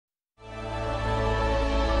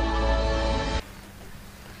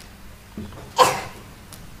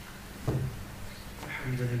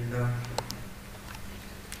الحمد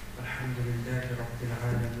لله رب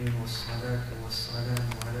العالمين والصلاة والسلام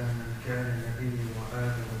على من كان نبي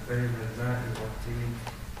وآدم بين الماء والطين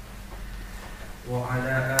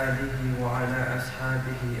وعلى آله وعلى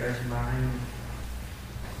أصحابه أجمعين.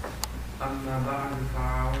 أما بعد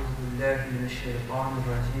فأعوذ بالله من الشيطان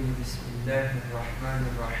الرجيم. بسم الله الرحمن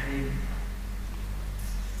الرحيم.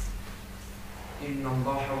 إن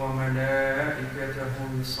الله وملائكته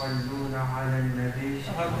يصلون على النبي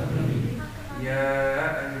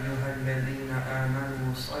يا أيها الذين آمنوا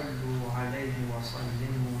صلوا عليه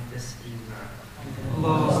وسلموا تسليما.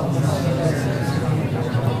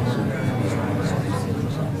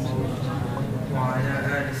 وعلى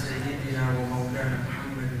آل سيدنا ومولانا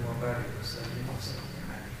محمد وبارك وسلم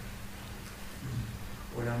عليه.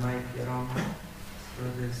 علماء الكرام,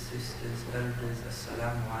 brothers, sisters, elders,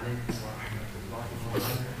 assalamu alaikum wa rahmatullahi wa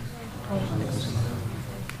barakatuh.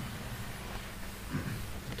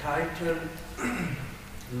 Title,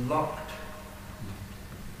 Locked,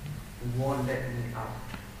 Won't Let Me Out.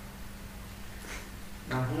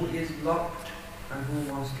 Now who is locked and who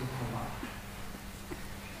wants to come out?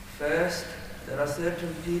 First, there are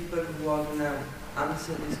certain people who are going to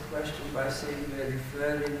answer this question by saying we are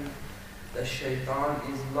referring that shaitan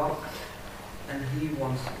is locked and he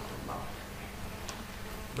wants to come out.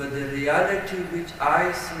 But the reality which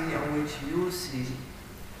I see and which you see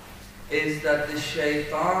is that the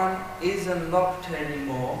shaitan isn't locked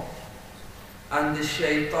anymore, and the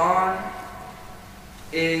shaitan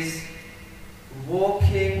is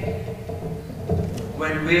walking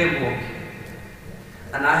when we're walking.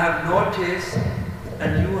 And I have noticed,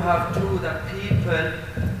 and you have too, that people,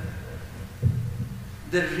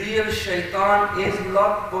 the real shaitan is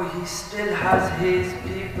locked, but he still has his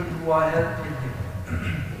people who are helping him.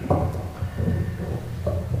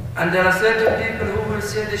 And there are certain people who will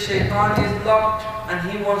say the shaitan is locked and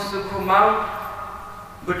he wants to come out,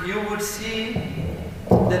 but you would see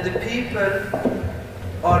that the people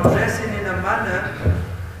are dressing in a manner,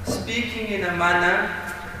 speaking in a manner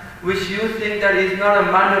which you think that is not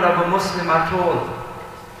a manner of a Muslim at all.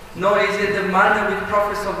 Nor is it the manner which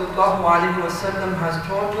Prophet ﷺ has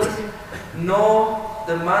taught us, nor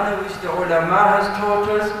the manner which the ulama has taught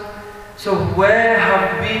us. So where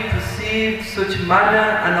have we perceived such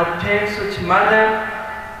manner and obtained such manner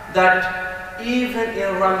that even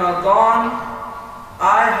in Ramadan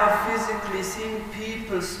I have physically seen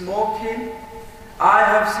people smoking? I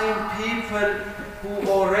have seen people who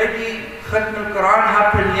already, Khatm al-Quran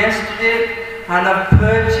happened yesterday, and have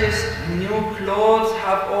purchased new clothes,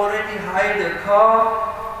 have already hired a car,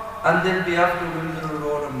 and then be after Wimbledon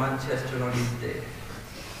Road in Manchester on his day.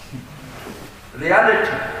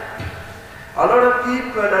 Reality. A lot of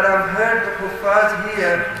people that I've heard the Hufaz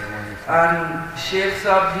here and Shaykh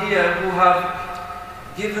Sajid here who have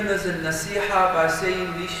given us a Nasiha by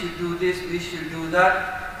saying we should do this, we should do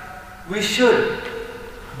that. We should.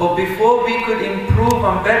 But before we could improve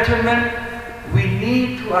on betterment, we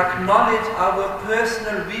need to acknowledge our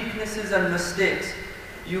personal weaknesses and mistakes.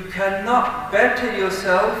 You cannot better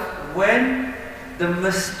yourself when the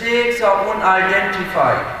mistakes are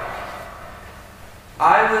unidentified.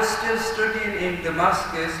 I was still studying in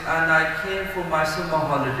Damascus and I came for my summer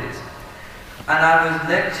holidays. And I was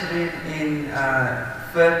lecturing in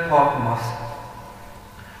Third Park Mosque.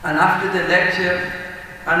 And after the lecture,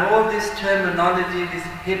 and all this terminology, this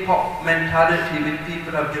hip-hop mentality which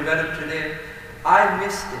people have developed today, I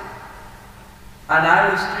missed it. And I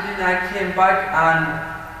was studying, I came back, and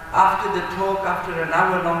after the talk, after an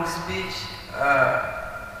hour-long speech,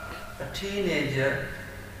 a teenager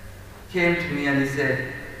came to me and he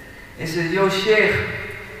said, yo Sheikh,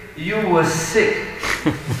 you were sick.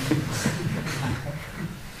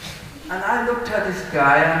 And I looked at this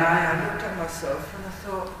guy and I looked at myself and I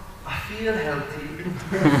thought, I feel healthy,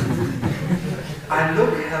 I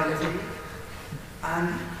look healthy, and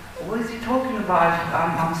what is he talking about?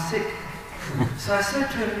 I'm sick. So I said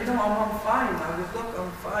to him, I'm fine. I was, look,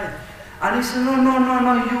 I'm fine. And he said, no,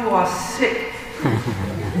 you are sick.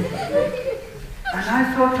 And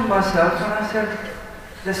I thought to myself, and I said,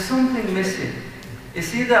 there's something missing.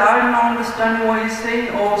 It's either I'm not understanding what he's saying,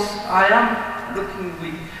 or I am looking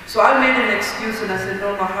weak. So I made an excuse and I said,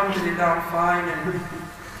 no, alhamdulillah, I'm fine. And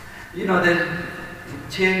the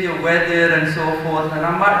change of weather and so forth, and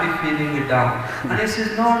I might be feeling it down. And he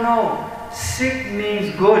says, no, sick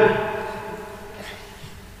means good.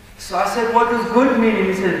 So I said, what does good mean? And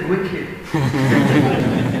he said, wicked.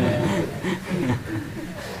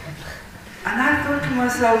 And I thought to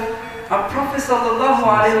myself, And Prophet sallallahu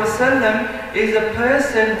alaihi wasallam is a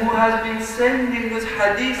person who has been sending us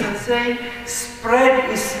hadith and saying,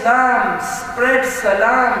 spread Islam, spread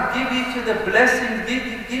salam, give each other blessings,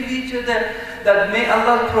 give each other that may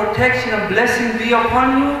Allah's protection and blessing be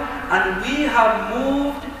upon you. And we have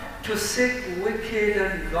moved to sick, wicked,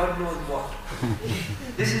 and God knows what.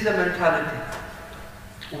 This is the mentality.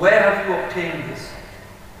 Where have you obtained this?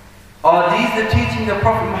 Are these the teaching of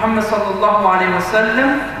Prophet Muhammad sallallahu alaihi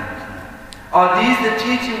wasallam? Are these the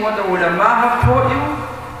teaching what the ulama have taught you?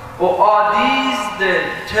 Or are these the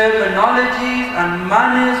terminologies and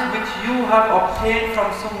manners which you have obtained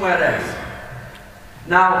from somewhere else?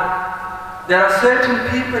 Now, there are certain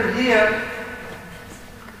people here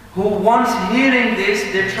who once hearing this,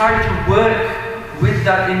 they try to work with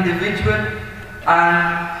that individual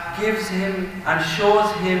and gives him and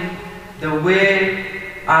shows him the way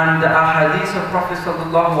and the ahadith of Prophet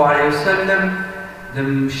sallallahu alaihi wasallam, the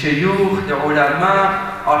shayukh, the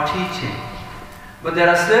ulama are teaching. But there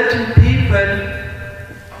are certain people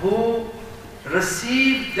who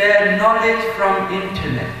receive their knowledge from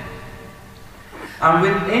internet. And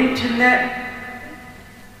with internet,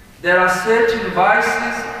 there are certain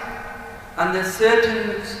vices and there are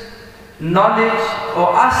certain knowledge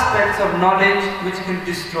or aspects of knowledge which can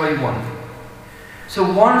destroy one. So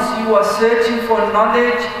once you are searching for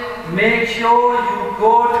knowledge, make sure you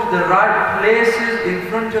go to the right places in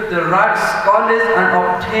front of the right scholars and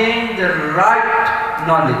obtain the right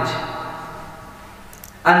knowledge.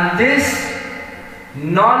 And this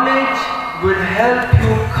knowledge will help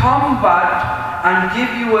you combat and give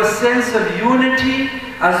you a sense of unity,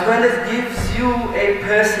 as well as gives you a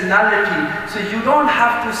personality. So you don't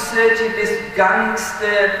have to search in this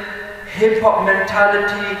gangster hip-hop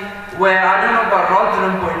mentality where, I don't know about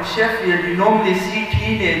Rotherham, but in Sheffield you normally see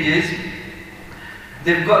teenagers,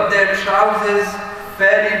 they've got their trousers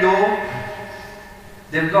fairly low,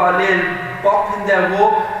 they've got a little bop in their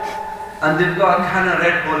walk, and they've got a can of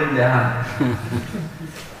Red Bull in their hand.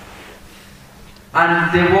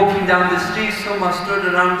 And they're walking down the street, some are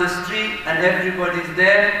stood around the street and everybody's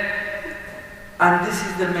there. And this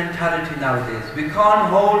is the mentality nowadays. We can't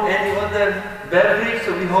hold any other beverage,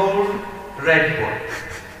 so we hold Red Bull.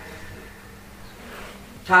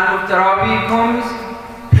 Time of Taraweeh comes,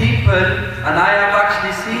 people, and I have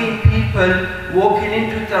actually seen people walking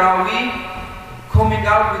into Taraweeh, coming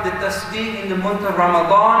out with the tasbih in the month of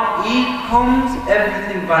Ramadan. Eid comes,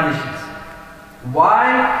 everything vanishes.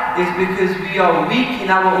 Why? It's because we are weak in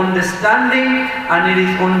our understanding, and it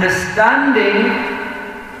is understanding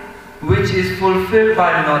which is fulfilled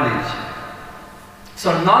by knowledge.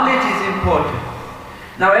 So knowledge is important.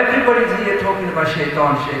 Now everybody's here talking about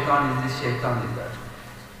shaitan. Shaitan is this, shaitan is that.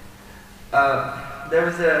 There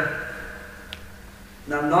was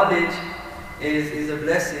now knowledge is a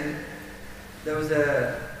blessing. There was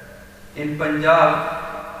in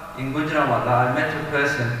Punjab, in Gujranwala, I met a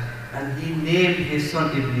person and he named his son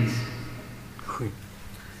Iblis.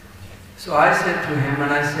 So I said to him,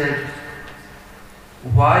 and I said,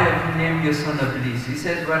 why have you named your son Iblis? He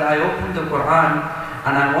said, well, I opened the Quran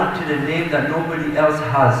and I wanted a name that nobody else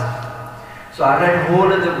has. So I read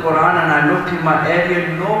whole of the Quran and I looked in my area,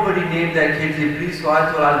 nobody named their kids Iblis, so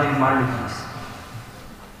I thought I'll name mine Iblis.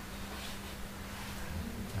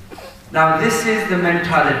 Now this is the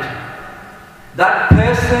mentality. That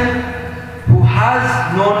person who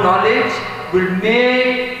has no knowledge will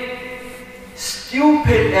make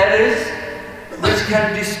stupid errors which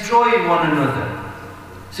can destroy one another.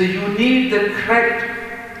 So you need the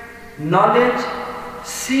correct knowledge.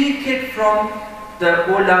 Seek it from the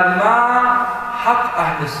ulama haq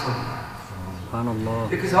ahl sunnah.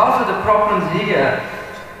 Because half of the problems here,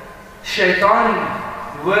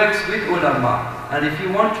 shaitan works with ulama. And if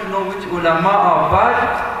you want to know which ulama are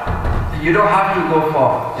bad, you don't have to go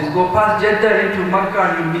far. Just go past Jeddah into Makkah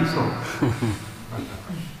and you'll meet some.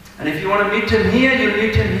 And if you want to meet him here, you'll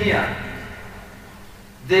meet him here.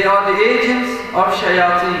 They are the agents of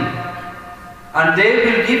shayateen. And they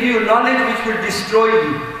will give you knowledge which will destroy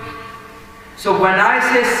you. So when I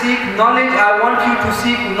say seek knowledge, I want you to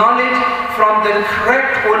seek knowledge from the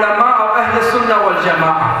correct ulama of Ahl Sunnah wal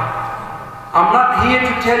Jama'ah. I'm not here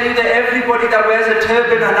to tell you that everybody that wears a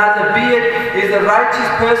turban and has a beard is a righteous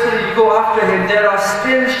person and you go after him. There are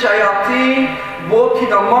still shayateen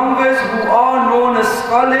walking among us who are known as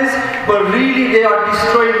scholars, but really they are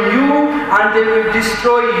destroying you and they will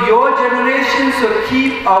destroy your generation. So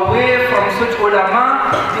keep away from such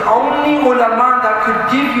ulama. The only ulama that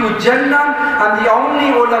could give you Jannah, and the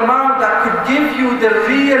only ulama that could give you the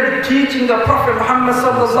real teaching of Prophet Muhammad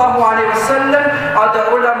sallallahu alaihi wasallam are the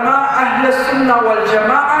ulama Ahl Sunnah wal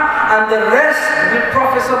Jama'ah, and the rest, the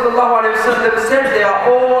Prophet sallallahu alaihi wasallam said, they are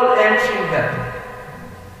all entering heaven.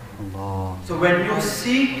 So when you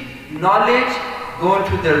seek knowledge, go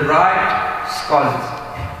to the right scholars.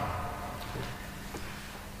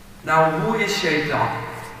 Now, who is Shaitan?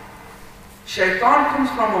 Shaitan comes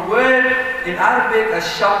from a word in Arabic as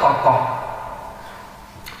shatata.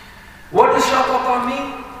 What does shatata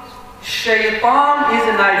mean? Shaitan is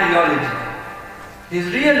an ideology.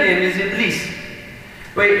 His real name is Iblis.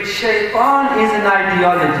 Wait, Shaitan is an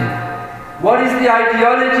ideology. What is the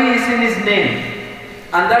ideology? It's in his name.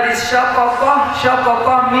 And that is shatata.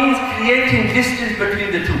 Shatata means creating distance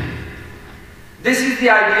between the two. This is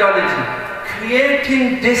the ideology.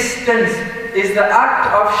 Creating distance is the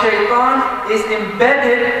act of Shaitan, is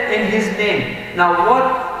embedded in his name. Now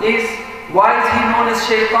why is he known as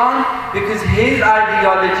Shaitan? Because his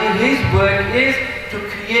ideology, his work is to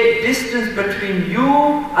create distance between you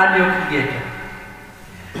and your Creator.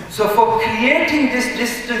 So for creating this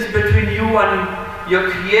distance between you and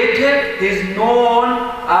your Creator, he is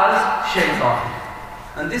known as Shaitan.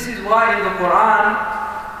 And this is why in the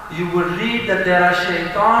Quran you will read that there are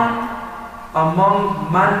Shaitan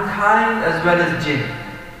among mankind as well as jinn.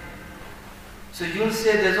 So you'll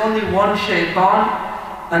say there's only one Shaitan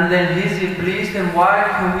and then he's Iblis, then why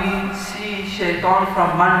can we see Shaitan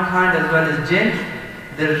from mankind as well as jinn?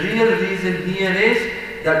 The real reason here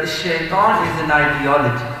is that the Shaitan is an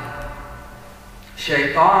ideology.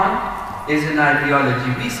 Shaitan is an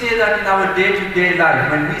ideology. We say that in our day-to-day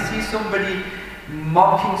life. When we see somebody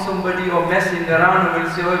mocking somebody or messing around,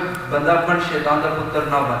 we'll say, "Oh, banda ban Shaitan da putter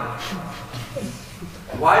na ban."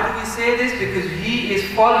 Why do we say this? Because he is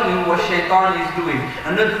following what Shaitan is doing.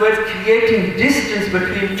 In other words, creating distance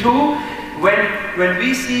between two. When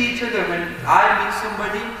we see each other, when I meet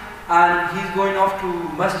somebody and he's going off to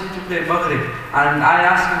masjid to play Maghrib, and I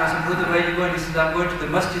ask him, I said, "Brother, where are you going?" He says, "I'm going to the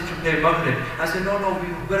masjid to play Maghrib." I said, "No,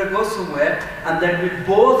 we've got to go somewhere, and then we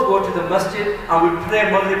both go to the masjid and we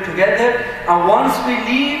pray Maghrib together, and once we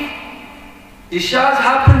leave, Ishas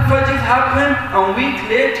happen, Fajr happen, and a week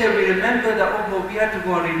later we remember that, oh no, we had to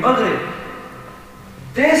go and read Maghrib."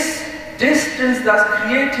 This distance that's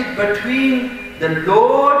created between the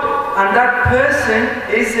Lord and that person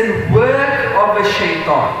is a work of a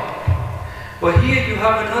Shaitan. But here you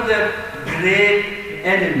have another great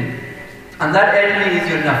enemy, and that enemy is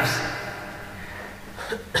your nafs.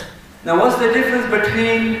 Now what's the difference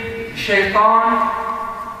between Shaitan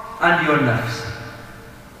and your nafs?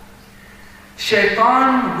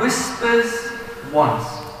 Shaitan whispers once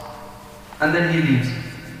and then he leaves.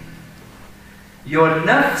 Your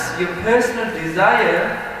nafs, your personal desire,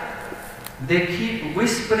 they keep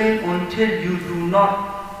whispering until you do not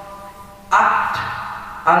act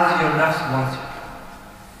as your nafs wants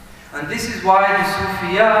you. And this is why the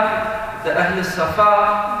Sufiya, the Ahl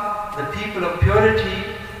Safa, the people of purity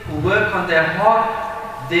who work on their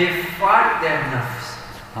heart, they fight their nafs.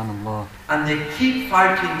 And they keep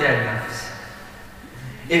fighting their nafs.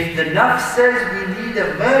 If the nafs says we need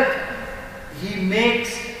a milk, he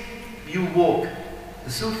makes you walk.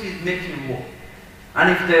 The Sufis make you walk.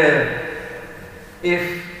 And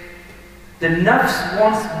if the nafs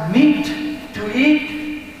wants meat to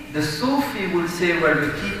eat, the Sufi will say, well,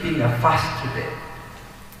 we're keeping a fast today.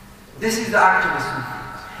 This is the act of a Sufi.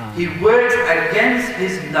 He works against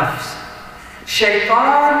his nafs.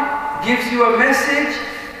 Shaitan gives you a message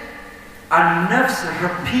and nafs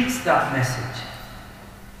repeats that message.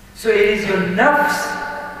 So it is your nafs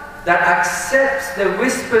that accepts the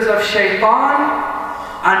whispers of Shaitan,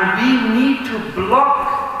 and we need to block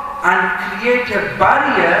and create a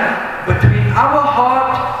barrier between our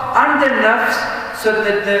heart and the nafs so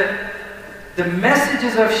that the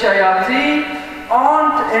messages of shayateen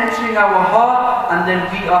aren't entering our heart, and then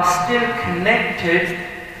we are still connected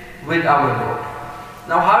with our Lord.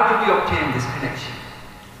 Now how do we obtain this connection?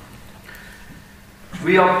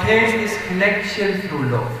 We obtain this connection through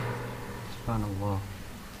love.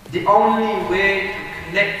 The only way to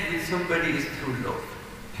connect with somebody is through love.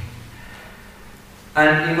 And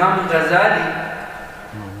Imam Ghazali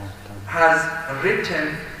has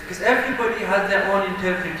written, because everybody has their own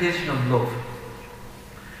interpretation of love.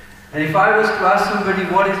 And if I was to ask somebody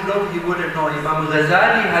what is love, he wouldn't know. Imam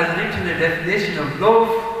Ghazali has written a definition of love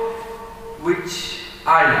which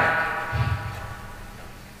I like.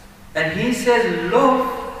 And he says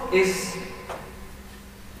love is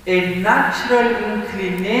a natural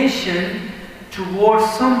inclination towards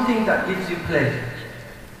something that gives you pleasure.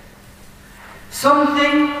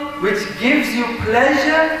 Something which gives you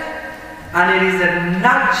pleasure and it is a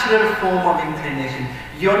natural form of inclination.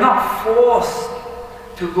 You're not forced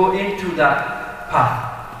to go into that path.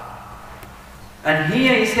 And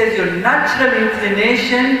here he says your natural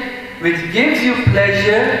inclination, which gives you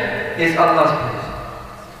pleasure, is Allah's pleasure.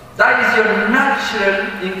 That is your natural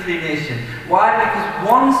inclination. Why? Because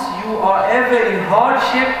once you are ever in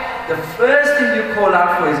hardship, the first thing you call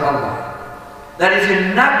out for is Allah. That is your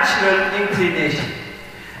natural inclination.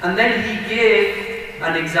 And then he gave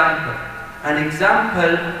an example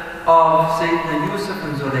of Sayyidina Yusuf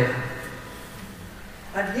and Zulaykha.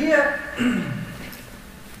 And here,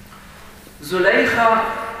 Zulaykha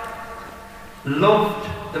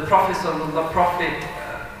loved the Prophet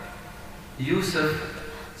Yusuf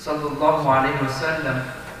sallallahu alayhi wasallam,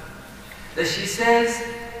 that she says,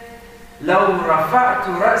 لو رفعت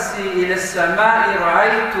رأسي إلى السماء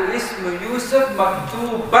رأيت اسم يوسف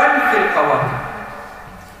مكتوبا في الكواكب.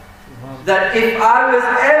 That if I was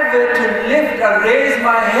ever to lift and raise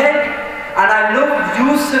my head and I looked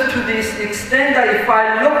Yusuf to this extent that if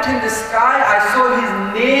I looked in the sky, I saw his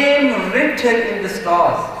name written in the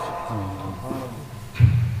stars.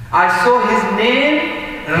 I saw his name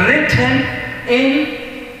written in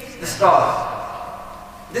the stars.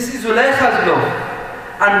 This is Zulaykha's love.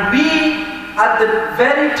 And we, at the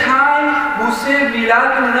very time who say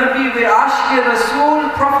Milad al-Nabi wa Ashq Rasul,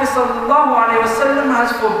 Prophet sallallahu alayhi wasallam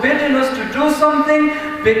has forbidden us to do something,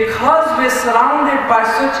 because we're surrounded by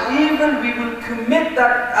such evil, we will commit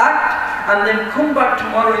that act and then come back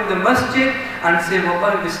tomorrow in the masjid and say,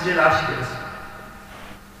 Wallahi, we're still Ashq Rasul.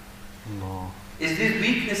 No. It's these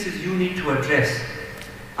weaknesses you need to address.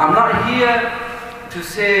 I'm not here to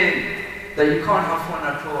say that you can't have fun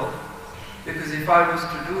at all. Because if I was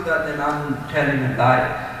to do that, then I'm telling a lie.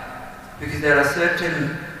 Because there are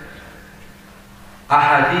certain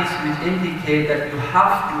ahadith which indicate that you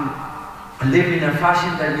have to live in a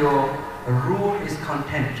fashion that your ruh is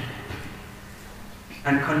content.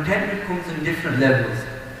 And contentment comes in different levels.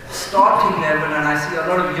 Starting level, and I see a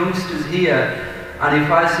lot of youngsters here, and if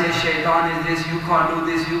I say shaitan is this, you can't do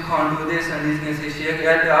this, you can't do this, and he's going to say, Shaykh,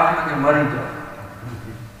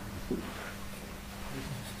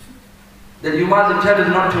 then you must tell us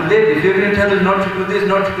not to live. If you're going to tell us not to do this,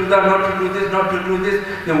 not to do that, not to do this, not to do this,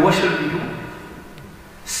 then what should we do?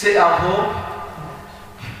 Sit at home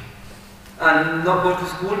and not go to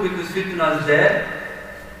school because fitna is there?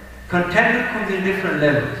 Contentment comes in different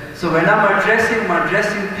levels. So when I'm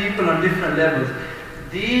addressing people on different levels.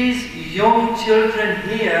 These young children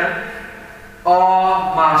here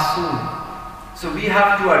are masoom. So we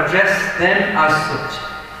have to address them as such.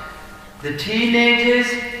 The teenagers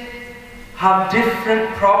have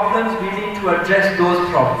different problems, we need to address those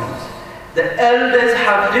problems. The elders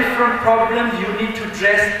have different problems, you need to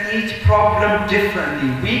address each problem differently.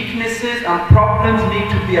 Weaknesses and problems need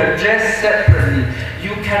to be addressed separately.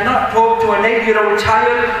 You cannot talk to an 8-year-old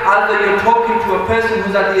child as though you're talking to a person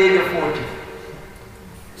who's at the age of 40.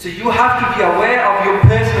 So you have to be aware of your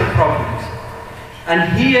personal problems.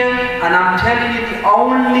 And here, and I'm telling you, the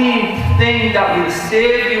only thing that will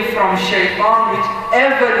save you from shaitan,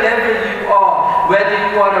 whichever level you are, whether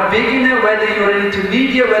you are a beginner, whether you're an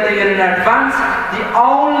intermediate, whether you're an advanced, the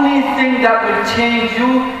only thing that will change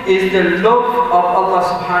you is the love of Allah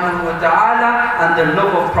subhanahu wa ta'ala and the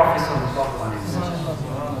love of Prophet sallallahu alaihi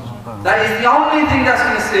wasallam. That is the only thing that's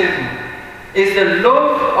going to save you. Is the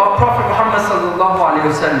love of Prophet Muhammad sallallahu alaihi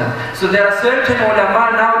wasallam. So there are certain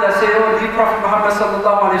ulama now that say, oh, the Prophet Muhammad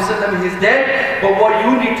sallallahu alaihi wasallam is dead, but what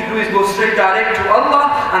you need to do is go straight direct to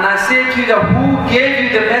Allah. And I say to you that who gave you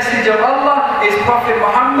the message of Allah is Prophet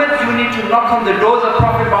Muhammad. You need to knock on the doors of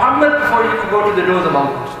Prophet Muhammad before you can go to the doors of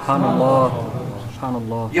Allah. SubhanAllah.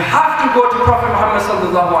 SubhanAllah. You have to go to Prophet Muhammad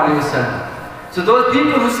sallallahu alaihi wasallam. So those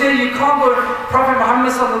people who say you can't go to Prophet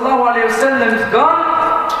Muhammad sallallahu alaihi wasallam is gone,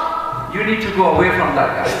 you need to go away from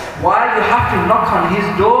that guy. Why? You have to knock on his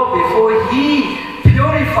door before he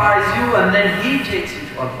purifies you and then he takes you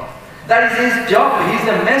to Allah. That is his job. He's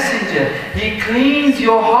a messenger. He cleans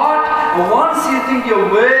your heart, and once you think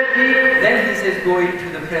you're worthy, then he says go into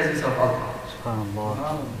the presence of Allah.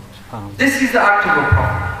 SubhanAllah. This is the act of a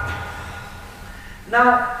prophet.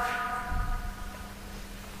 Now,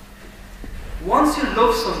 once you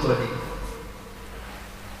love somebody,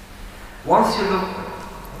 once you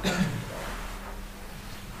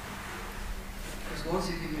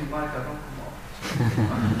give me a mic, I don't come off.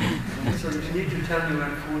 So you need to tell me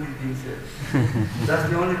when food is being served. That's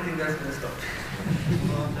the only thing that's going to stop.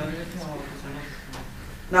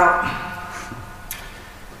 Now,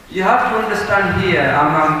 you have to understand here,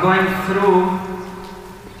 I'm going through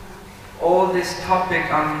all this topic.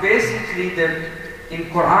 Basically, in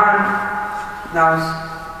Quran, now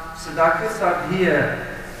Sadaqah Sahib here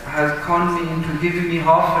has conned me into giving me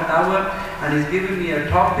half an hour, and he's given me a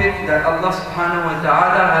topic that Allah subhanahu wa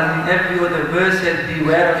ta'ala has in every other verse said,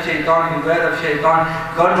 beware of shaitan, beware of shaitan.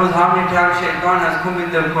 God knows how many times shaitan has come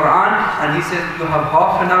in the Quran, and he says you have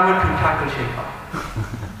half an hour to tackle shaitan.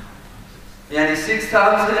 Yani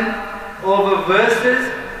 6,000 over verses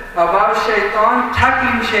about shaitan,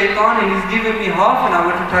 tackling shaitan, and he's given me half an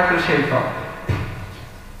hour to tackle shaitan.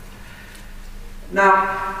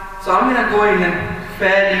 Now, so I'm going to go in a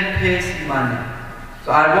fairly pacey manner.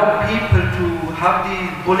 So I want people to have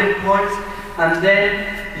these bullet points, and then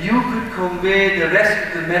you could convey the rest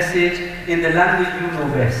of the message in the language you know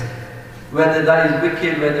best. Whether that is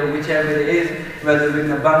wicked, whether whichever it is, whether we're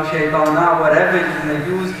going to bang shaitan or whatever you're going to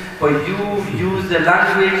use, but you use the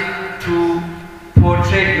language to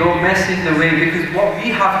portray your message the way, because what we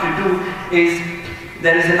have to do is,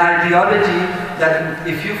 there is an ideology that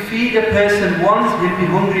if you feed a person once, he'll be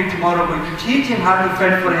hungry tomorrow, but you teach him how to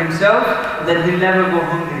fend for himself, then he'll never go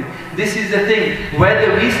hungry. This is the thing.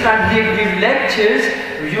 Whether we stand here and give lectures,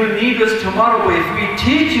 you'll need us tomorrow, but if we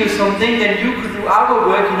teach you something, then you could do our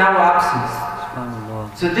work in our absence.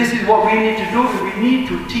 So this is what we need to do. We need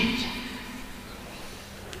to teach.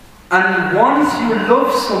 And once you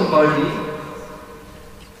love somebody,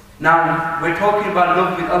 now we're talking about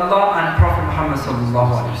love with Allah and Prophet Muhammad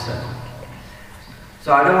sallallahu alaihi wasallam.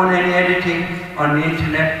 So I don't want any editing on the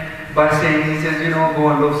internet by saying he says, you know, go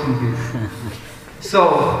and love some people. So,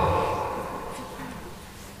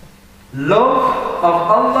 love of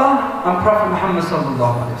Allah and Prophet Muhammad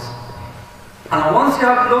sallallahu alaihi wasallam. And once you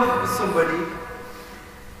have love with somebody,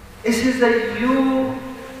 it says that you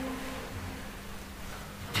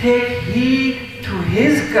take heed to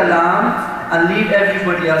his kalam and leave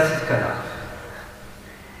everybody else's kalam.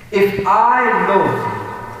 If I love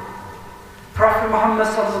Prophet Muhammad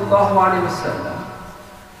sallallahu alaihi wasallam,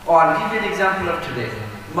 or I'll give you an example of today.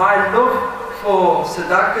 My love for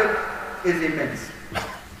sadaqah is immense.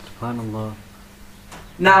 SubhanAllah.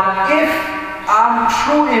 Now, if I'm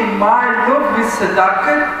true in my love with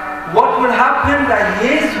sadaqah, what will happen? That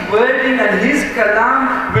his wording and his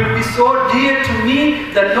kalam will be so dear to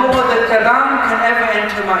me that no other kalam can ever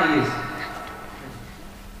enter my ears.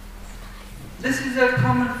 This is a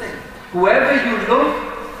common thing. Whoever you love,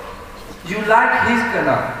 you like his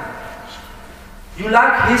kalam. You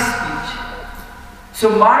like his speech. So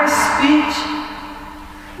my speech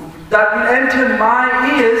that will enter my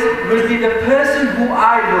ears will be the person who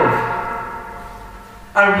I love.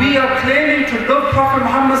 And we are claiming to love Prophet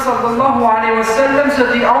Muhammad sallallahu alaihi wasallam. So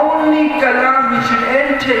the only kalam we should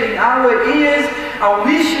enter in our ears and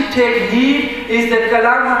we should take heed is the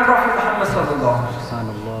kalam of Prophet Muhammad sallallahu alaihi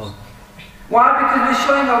wasallam. Why? Because we're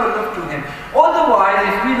showing our love to him. Otherwise,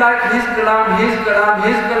 if we like his kalam, his kalam,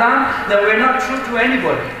 his kalam, then we're not true to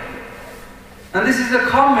anybody. And this is a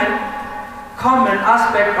common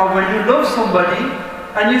aspect of when you love somebody,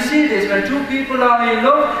 and you see this, when two people are in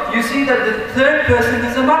love, you see that the third person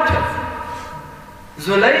is a matter.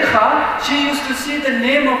 Zulaykha, she used to see the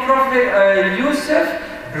name of Prophet Yusuf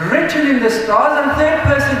written in the stars, and third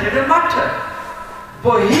person didn't matter.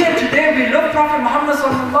 But here today we love Prophet Muhammad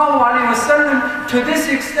sallallahu alaihi wasallam to this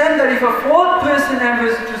extent that if a fourth person ever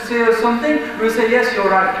to say something, we'll say, yes, you're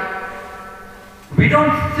right. We don't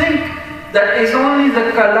think that it's only the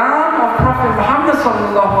kalam of Prophet Muhammad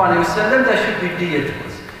sallallahu alaihi wasallam that should be dear to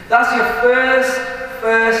us. That's your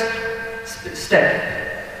first step.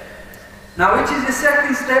 Now, which is the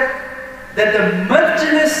second step? That the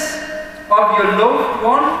majlis of your loved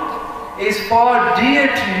one is far dear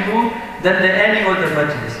to you than any other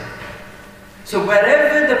majlis. So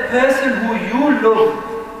wherever the person who you love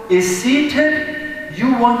is seated,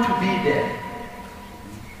 you want to be there.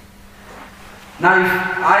 Now, if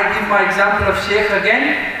I give my example of Shaykh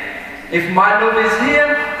again, if my love is here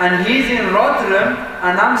and he's in Rotherham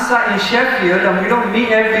and I'm sat in Sheffield and we don't meet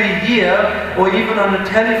every year or even on a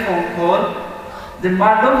telephone call, then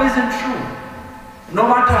my love isn't true. No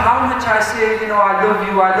matter how much I say, you know, I love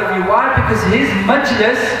you, I love you. Why? Because his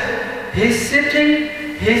majlis, his sitting,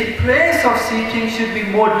 his place of seating should be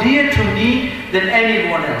more dear to me than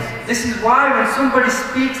anyone else. This is why when somebody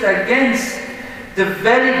speaks against the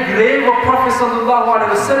very grave of Prophet sallallahu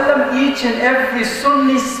alaihi wasallam, each and every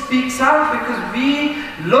Sunni speaks out, because we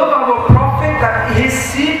love our Prophet, that his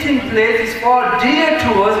seating place is far dear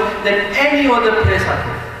to us than any other place at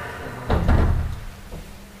all.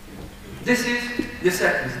 This is the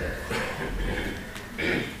second step.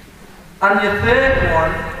 And the third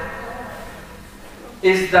one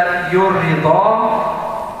is that your rida,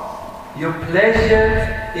 your pleasure,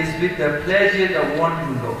 is with the pleasure of one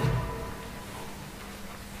you love.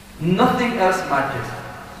 Nothing else matters.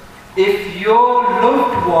 If your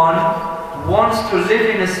loved one wants to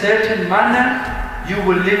live in a certain manner, you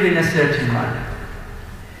will live in a certain manner.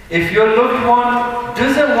 If your loved one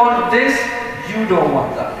doesn't want this, you don't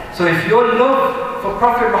want that. So if your love for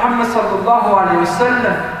Prophet Muhammad sallallahu alaihi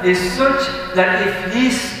wasallam is such that if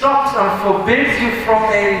he stops and forbids you from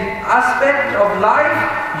an aspect of life,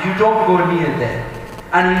 you don't go near there.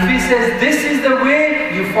 And if he says this is the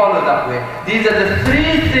way, you follow that way. These are the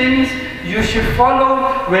three things you should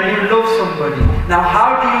follow when you love somebody. Now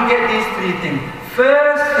how do you get these three things?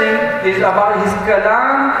 First thing is about his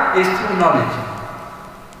kalam is through knowledge.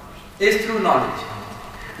 Is through knowledge.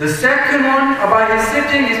 The second one about his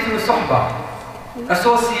sitting is through sohbah,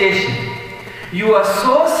 association. You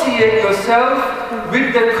associate yourself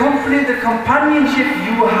with the company, the companionship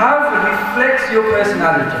you have reflects your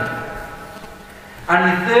personality. And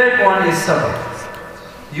the third one is sabr.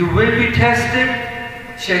 You will be tested,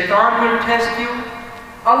 shaitan will test you,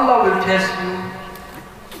 Allah will test you,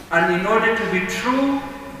 and in order to be true,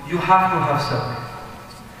 you have to have sabr.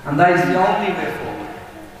 And that is the only way forward.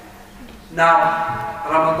 Now,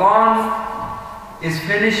 Ramadan is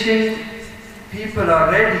finishing, people are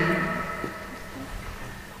ready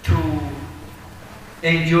to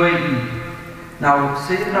enjoy Eid. Now,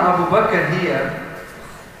 Sayyidina Abu Bakr here,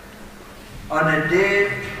 on a day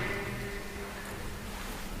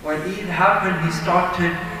when Eid happened, he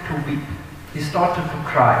started to weep. He started to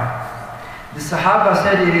cry. The Sahaba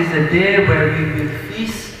said it is a day where we will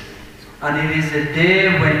feast, and it is a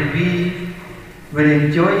day when we will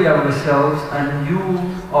enjoy ourselves, and you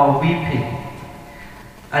are weeping.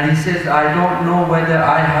 And he says, I don't know whether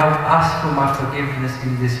I have asked for my forgiveness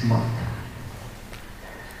in this month.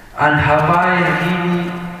 And have I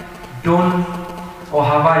really done, or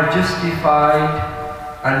have I justified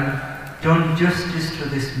and done justice to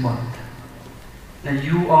this month? And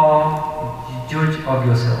you are the judge of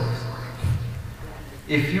yourselves.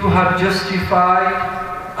 If you have justified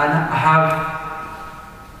and have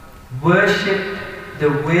worshipped the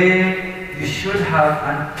way you should have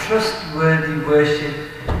and trustworthy worship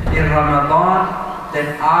in Ramadan,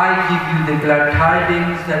 then I give you the glad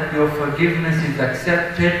tidings that your forgiveness is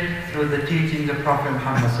accepted through the teachings of Prophet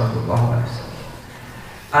Muhammad sallallahu alaihi wasallam.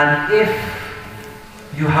 And if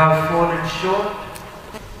you have fallen short,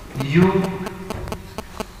 you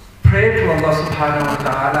pray to Allah subhanahu wa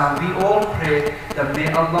ta'ala, and we all pray that may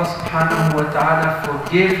Allah subhanahu wa ta'ala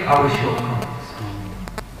forgive our shortcomings.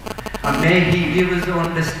 And may He give us the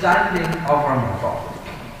understanding of Ramadan.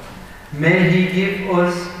 May He give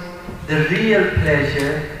us the real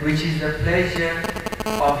pleasure, which is the pleasure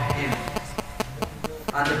of Him.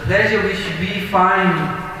 And the pleasure which we find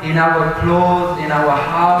in our clothes, in our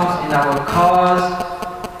house, in our cars,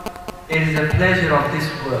 it is the pleasure of this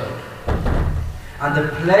world. And the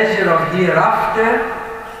pleasure of hereafter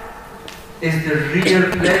is the real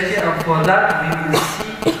pleasure, and for that we will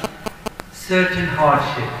seek certain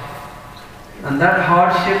hardship. And that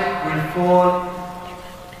hardship will fall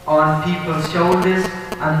on people's shoulders.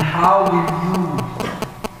 And how will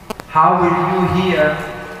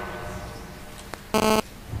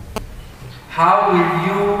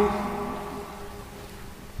you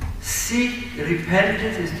seek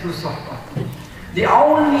repentance is through sohbah. The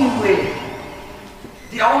only way,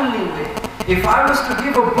 if I was to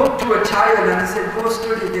give a book to a child and I said, go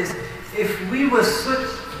study this, if we were such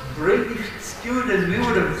brilliant students, we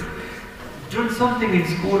would have done something in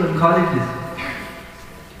school and colleges.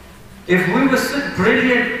 If we were so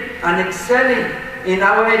brilliant and excelling in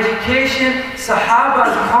our education,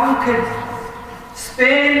 Sahabas conquered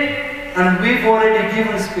Spain and we've already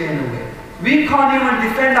given Spain away. We can't even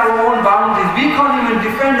defend our own boundaries. We can't even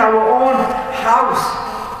defend our own house.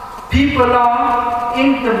 People are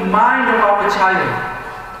in the mind of our child.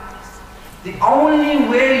 The only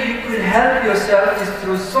way you could help yourself is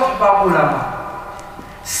through sohbah ulama.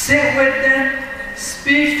 Sit with them,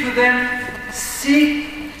 speak to them,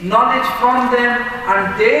 seek knowledge from them,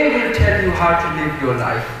 and they will tell you how to live your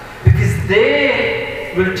life. Because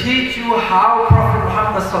they will teach you how Prophet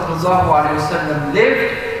Muhammad ﷺ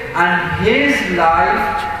lived, and his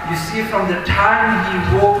life, you see, from the time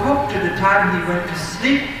he woke up to the time he went to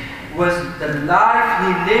sleep, was the life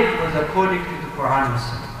he lived was according to the Quran and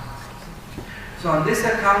Sunnah. So on this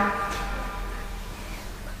account,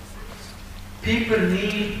 people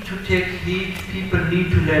need to take heed, people need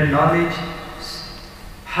to learn knowledge,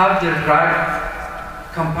 have the right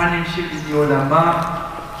companionship with the ulama,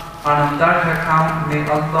 and on that account may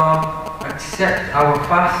Allah accept our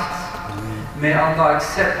fasts, may Allah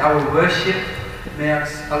accept our worship, may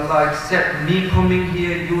Allah accept me coming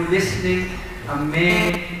here, you listening, and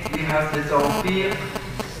may we have the tawfiq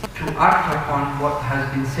to act upon what has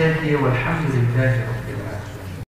been said here. Walhamdulillah.